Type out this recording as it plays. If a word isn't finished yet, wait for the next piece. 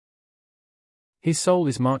His soul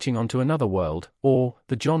is marching on to another world, or,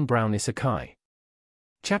 the John Brown Isekai.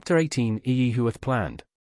 Chapter 18 Iyi Who Hath Planned.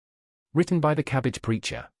 Written by the Cabbage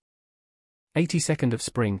Preacher. 82nd of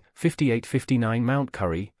Spring, 5859 Mount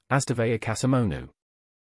Curry, Asdavaya Kasamonu.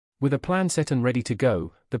 With a plan set and ready to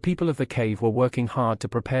go, the people of the cave were working hard to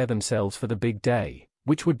prepare themselves for the big day,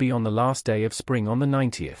 which would be on the last day of spring on the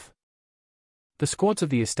 90th. The squads of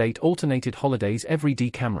the estate alternated holidays every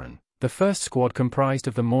Decameron. The first squad, comprised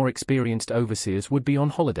of the more experienced overseers, would be on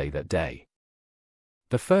holiday that day.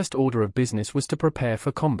 The first order of business was to prepare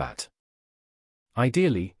for combat.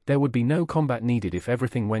 Ideally, there would be no combat needed if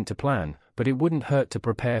everything went to plan, but it wouldn't hurt to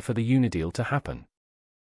prepare for the Unideal to happen.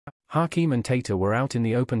 Hakim and Tater were out in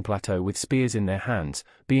the open plateau with spears in their hands,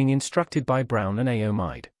 being instructed by Brown and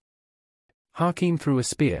Aomide. Hakim threw a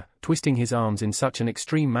spear, twisting his arms in such an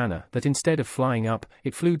extreme manner that instead of flying up,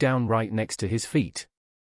 it flew down right next to his feet.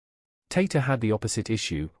 Tater had the opposite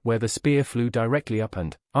issue, where the spear flew directly up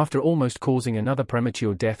and, after almost causing another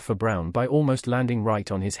premature death for Brown by almost landing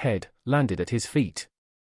right on his head, landed at his feet.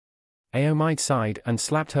 Aomide sighed and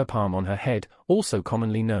slapped her palm on her head, also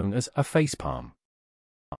commonly known as a facepalm.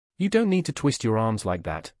 "You don't need to twist your arms like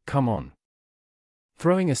that, come on."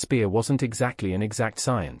 Throwing a spear wasn't exactly an exact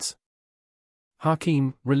science.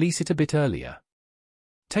 Hakim, release it a bit earlier.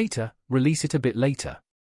 Tater, release it a bit later.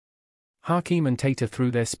 Hakim and Tater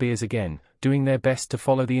threw their spears again, doing their best to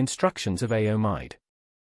follow the instructions of Aomide.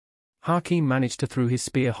 Hakim managed to throw his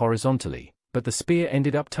spear horizontally, but the spear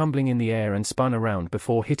ended up tumbling in the air and spun around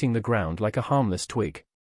before hitting the ground like a harmless twig.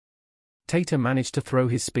 Tater managed to throw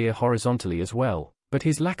his spear horizontally as well, but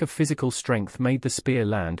his lack of physical strength made the spear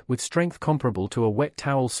land with strength comparable to a wet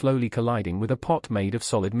towel slowly colliding with a pot made of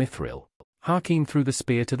solid mithril. Hakim threw the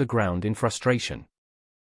spear to the ground in frustration.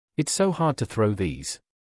 "It's so hard to throw these.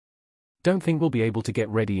 Don't think we'll be able to get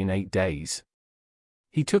ready in 8 days."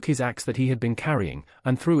 He took his axe that he had been carrying,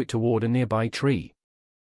 and threw it toward a nearby tree.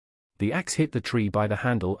 The axe hit the tree by the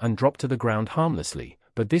handle and dropped to the ground harmlessly,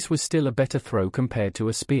 but this was still a better throw compared to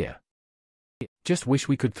a spear. "Just wish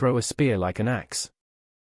we could throw a spear like an axe."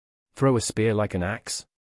 "Throw a spear like an axe?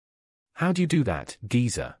 How do you do that,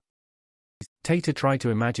 geezer?" Tater tried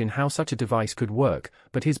to imagine how such a device could work,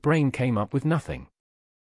 but his brain came up with nothing.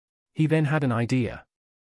 He then had an idea.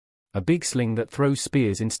 A big sling that throws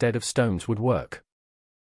spears instead of stones would work.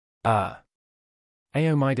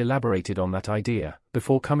 Aomide elaborated on that idea,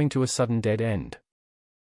 before coming to a sudden dead end.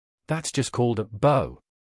 "That's just called a bow.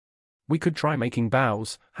 We could try making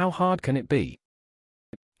bows, how hard can it be?"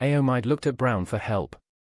 Aomide looked at Brown for help.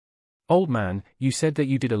 "Old man, you said that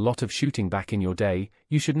you did a lot of shooting back in your day,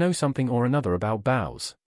 you should know something or another about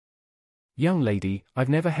bows." "Young lady, I've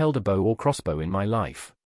never held a bow or crossbow in my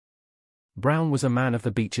life." Brown was a man of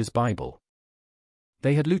the Beecher's Bible.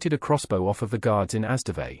 They had looted a crossbow off of the guards in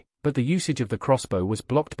Asdavay, but the usage of the crossbow was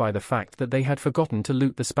blocked by the fact that they had forgotten to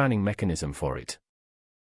loot the spanning mechanism for it.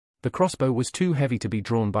 The crossbow was too heavy to be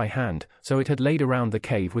drawn by hand, so it had laid around the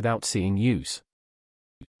cave without seeing use.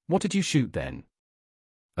 "What did you shoot then?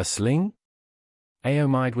 A sling?"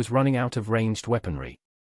 Aomide was running out of ranged weaponry.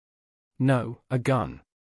 "No, a gun."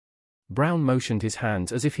 Brown motioned his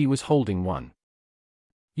hands as if he was holding one.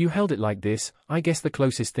 "You held it like this, I guess the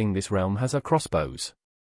closest thing this realm has are crossbows."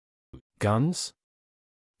 "Guns?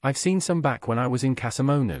 I've seen some back when I was in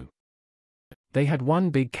Kasamonu. They had one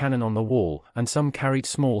big cannon on the wall, and some carried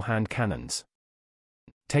small hand cannons."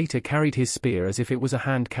 Tater carried his spear as if it was a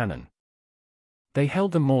hand cannon. "They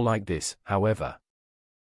held them more like this, however."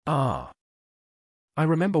 "Ah. I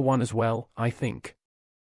remember one as well, I think."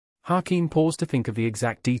 Hakim paused to think of the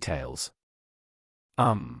exact details.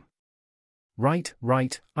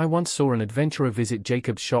 Right, I once saw an adventurer visit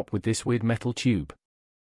Jacob's shop with this weird metal tube.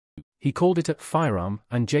 He called it a firearm,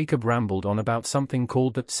 and Jacob rambled on about something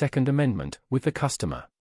called the Second Amendment with the customer.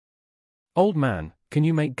 "Old man, can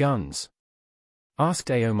you make guns?"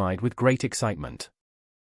 asked Aomide with great excitement.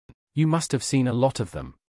 "You must have seen a lot of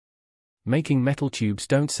them. Making metal tubes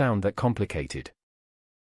don't sound that complicated."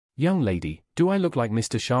 "Young lady, do I look like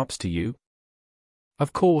Mr. Sharps to you?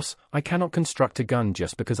 Of course, I cannot construct a gun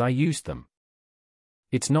just because I used them.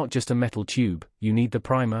 It's not just a metal tube, you need the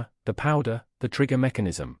primer, the powder, the trigger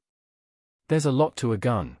mechanism. There's a lot to a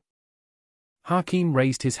gun." Hakim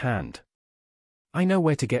raised his hand. "I know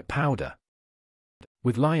where to get powder.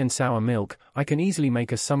 With lye and sour milk, I can easily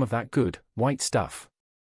make us some of that good, white stuff."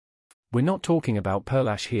 "We're not talking about pearl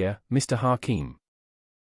ash here, Mr. Hakim.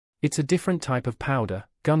 It's a different type of powder,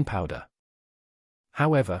 gunpowder.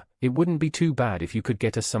 However, it wouldn't be too bad if you could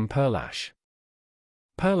get us some pearl ash."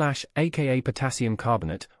 Pearl ash, aka potassium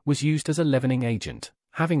carbonate, was used as a leavening agent,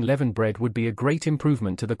 Having leavened bread would be a great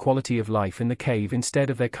improvement to the quality of life in the cave instead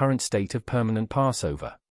of their current state of permanent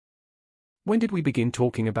Passover. When did we begin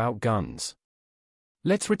talking about guns?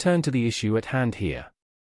 Let's return to the issue at hand here.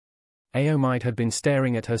 Aomide had been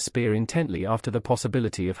staring at her spear intently after the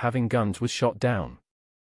possibility of having guns was shot down.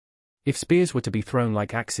 If spears were to be thrown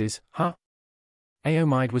like axes, huh?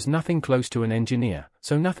 Aomide was nothing close to an engineer,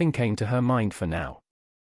 so nothing came to her mind for now.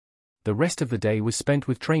 The rest of the day was spent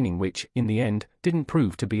with training which, in the end, didn't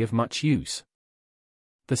prove to be of much use.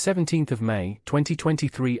 The 17th of May,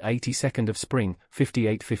 2023, 82nd of Spring,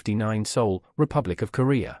 58:59 Seoul, Republic of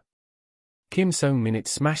Korea. Kim Song-min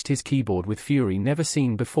smashed his keyboard with fury never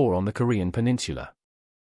seen before on the Korean peninsula.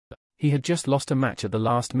 He had just lost a match at the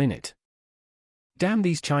last minute. Damn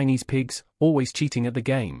these Chinese pigs, always cheating at the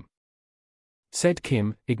game, said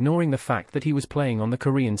Kim, ignoring the fact that he was playing on the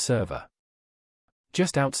Korean server.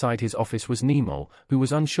 Just outside his office was Nemo, who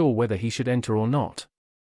was unsure whether he should enter or not.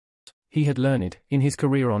 He had learned, in his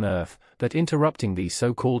career on Earth, that interrupting these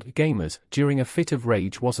so-called gamers during a fit of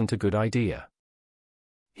rage wasn't a good idea.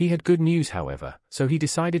 He had good news however, so he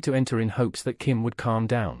decided to enter in hopes that Kim would calm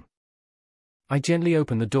down. I gently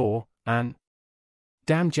opened the door, and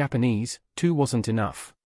damn Japanese, too wasn't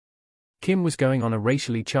enough. Kim was going on a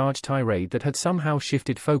racially charged tirade that had somehow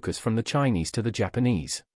shifted focus from the Chinese to the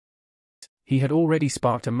Japanese. He had already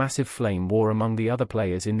sparked a massive flame war among the other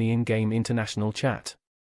players in the in-game international chat.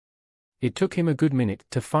 It took him a good minute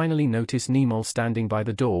to finally notice Nemo standing by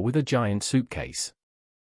the door with a giant suitcase.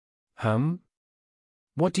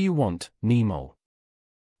 What do you want, Nemo?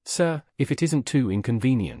 Sir, if it isn't too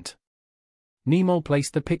inconvenient. Nemo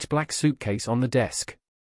placed the pitch-black suitcase on the desk.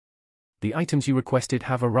 The items you requested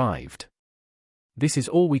have arrived. This is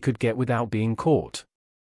all we could get without being caught.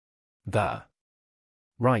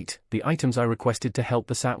 Right, the items I requested to help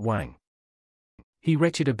the Sat Wang. He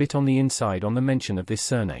retched a bit on the inside on the mention of this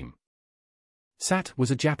surname. Sat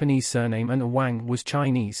was a Japanese surname and Wang was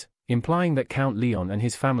Chinese, implying that Count Leon and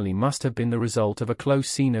his family must have been the result of a close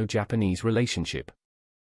Sino-Japanese relationship.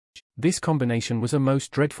 This combination was a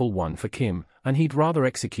most dreadful one for Kim, and he'd rather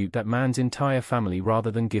execute that man's entire family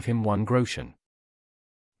rather than give him one groschen.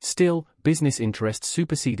 Still, business interests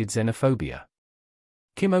superseded xenophobia.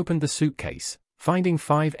 Kim opened the suitcase, finding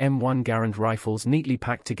 5 M1 Garand rifles neatly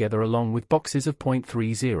packed together along with boxes of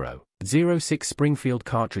 .30.06 Springfield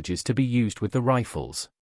cartridges to be used with the rifles.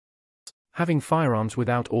 Having firearms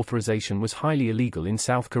without authorization was highly illegal in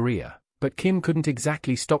South Korea, but Kim couldn't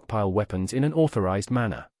exactly stockpile weapons in an authorized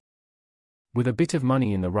manner. With a bit of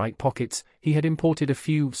money in the right pockets, he had imported a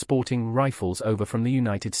few sporting rifles over from the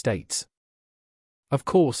United States. Of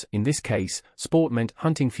course, in this case, sport meant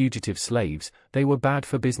hunting fugitive slaves. They were bad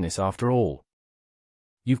for business after all.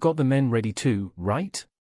 You've got the men ready too, right?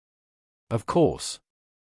 Of course.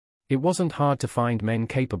 It wasn't hard to find men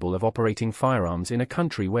capable of operating firearms in a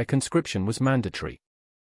country where conscription was mandatory.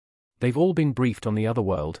 They've all been briefed on the other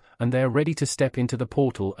world, and they're ready to step into the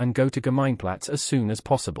portal and go to Gemeinplatz as soon as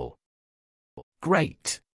possible.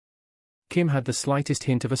 Great! Kim had the slightest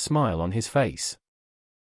hint of a smile on his face.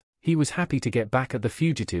 He was happy to get back at the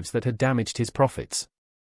fugitives that had damaged his profits.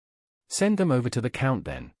 Send them over to the Count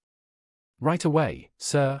then. Right away,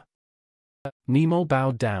 sir. Nemo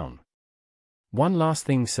bowed down. One last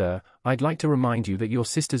thing, sir, I'd like to remind you that your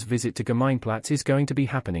sister's visit to Gemeinplatz is going to be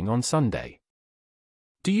happening on Sunday.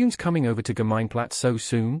 Do you's coming over to Gemeinplatz so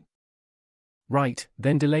soon? Right,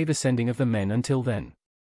 then delay the sending of the men until then.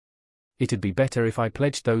 It'd be better if I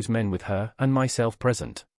pledged those men with her and myself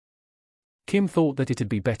present. Kim thought that it'd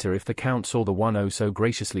be better if the Count saw the one so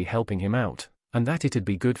graciously helping him out, and that it'd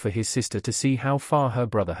be good for his sister to see how far her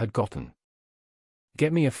brother had gotten.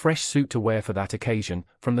 Get me a fresh suit to wear for that occasion,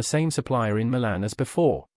 from the same supplier in Milan as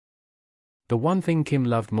before. The one thing Kim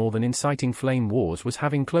loved more than inciting flame wars was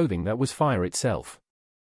having clothing that was fire itself.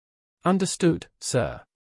 Understood, sir.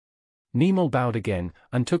 Nemo bowed again,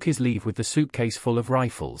 and took his leave with the suitcase full of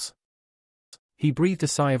rifles. He breathed a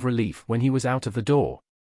sigh of relief when he was out of the door.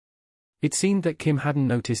 It seemed that Kim hadn't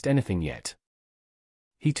noticed anything yet.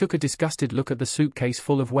 He took a disgusted look at the suitcase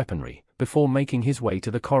full of weaponry, before making his way to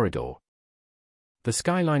the corridor. The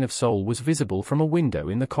skyline of Seoul was visible from a window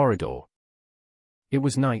in the corridor. It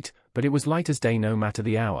was night, but it was light as day no matter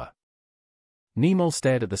the hour. Nemo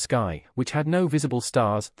stared at the sky, which had no visible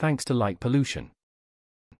stars thanks to light pollution.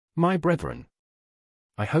 My brethren,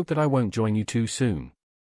 I hope that I won't join you too soon.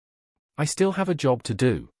 I still have a job to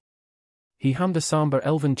do. He hummed a somber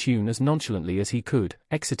elven tune as nonchalantly as he could,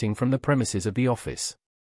 exiting from the premises of the office.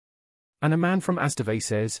 And a man from Astave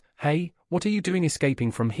says, "Hey, what are you doing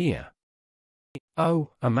escaping from here?"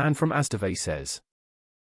 Oh, a man from Astave says.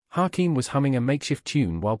 Hakeem was humming a makeshift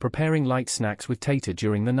tune while preparing light snacks with Tater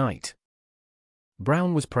during the night.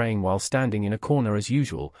 Brown was praying while standing in a corner as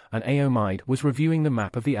usual, and Aomide was reviewing the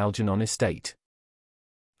map of the Algernon estate.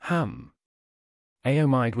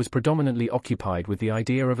 Aomide was predominantly occupied with the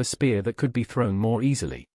idea of a spear that could be thrown more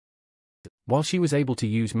easily. While she was able to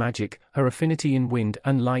use magic, her affinity in wind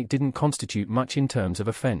and light didn't constitute much in terms of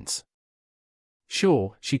offense.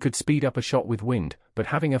 Sure, she could speed up a shot with wind, but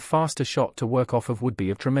having a faster shot to work off of would be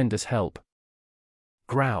of tremendous help.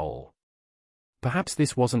 Growl. Perhaps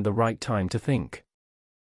this wasn't the right time to think.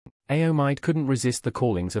 Aomide couldn't resist the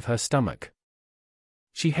callings of her stomach.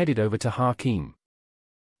 She headed over to Hakeem.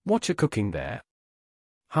 "Whatcha cooking there?"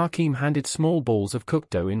 Hakeem handed small balls of cooked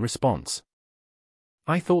dough in response.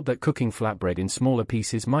 "I thought that cooking flatbread in smaller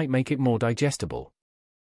pieces might make it more digestible."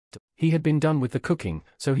 He had been done with the cooking,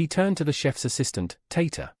 so he turned to the chef's assistant,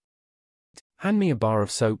 Tater. "Hand me a bar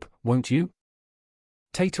of soap, won't you?"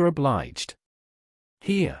 Tater obliged.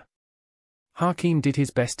 "Here." Hakeem did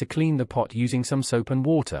his best to clean the pot using some soap and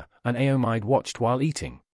water, and Aomide watched while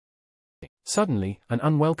eating. Suddenly, an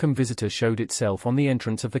unwelcome visitor showed itself on the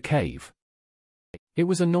entrance of the cave. It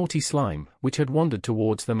was a naughty slime, which had wandered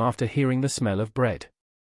towards them after hearing the smell of bread.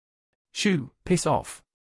 "Shoo, piss off."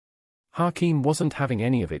 Hakeem wasn't having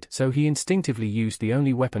any of it, so he instinctively used the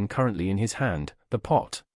only weapon currently in his hand, the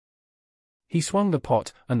pot. He swung the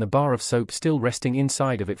pot, and the bar of soap still resting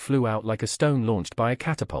inside of it flew out like a stone launched by a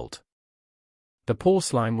catapult. The poor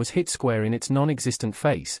slime was hit square in its non-existent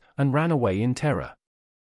face, and ran away in terror.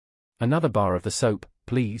 "Another bar of the soap,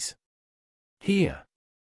 please." "Here."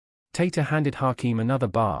 Tater handed Hakeem another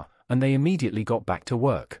bar, and they immediately got back to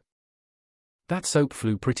work. "That soap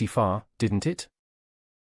flew pretty far, didn't it?"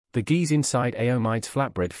 The geese inside Aomide's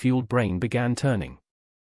flatbread-fueled brain began turning.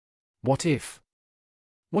 What if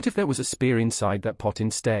there was a spear inside that pot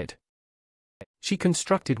instead? She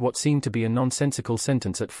constructed what seemed to be a nonsensical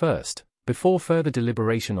sentence at first, before further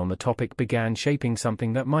deliberation on the topic began shaping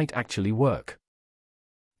something that might actually work.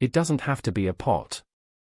 It doesn't have to be a pot.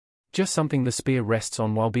 Just something the spear rests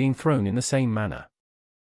on while being thrown in the same manner.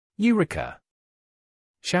 "Eureka!"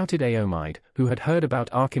 shouted Aomide, who had heard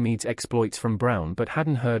about Archimedes' exploits from Brown but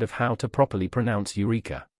hadn't heard of how to properly pronounce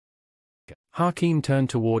Eureka. Hakeem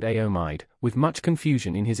turned toward Aomide, with much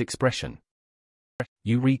confusion in his expression.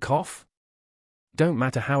 "Eureka? Don't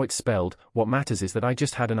matter how it's spelled, what matters is that I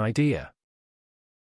just had an idea."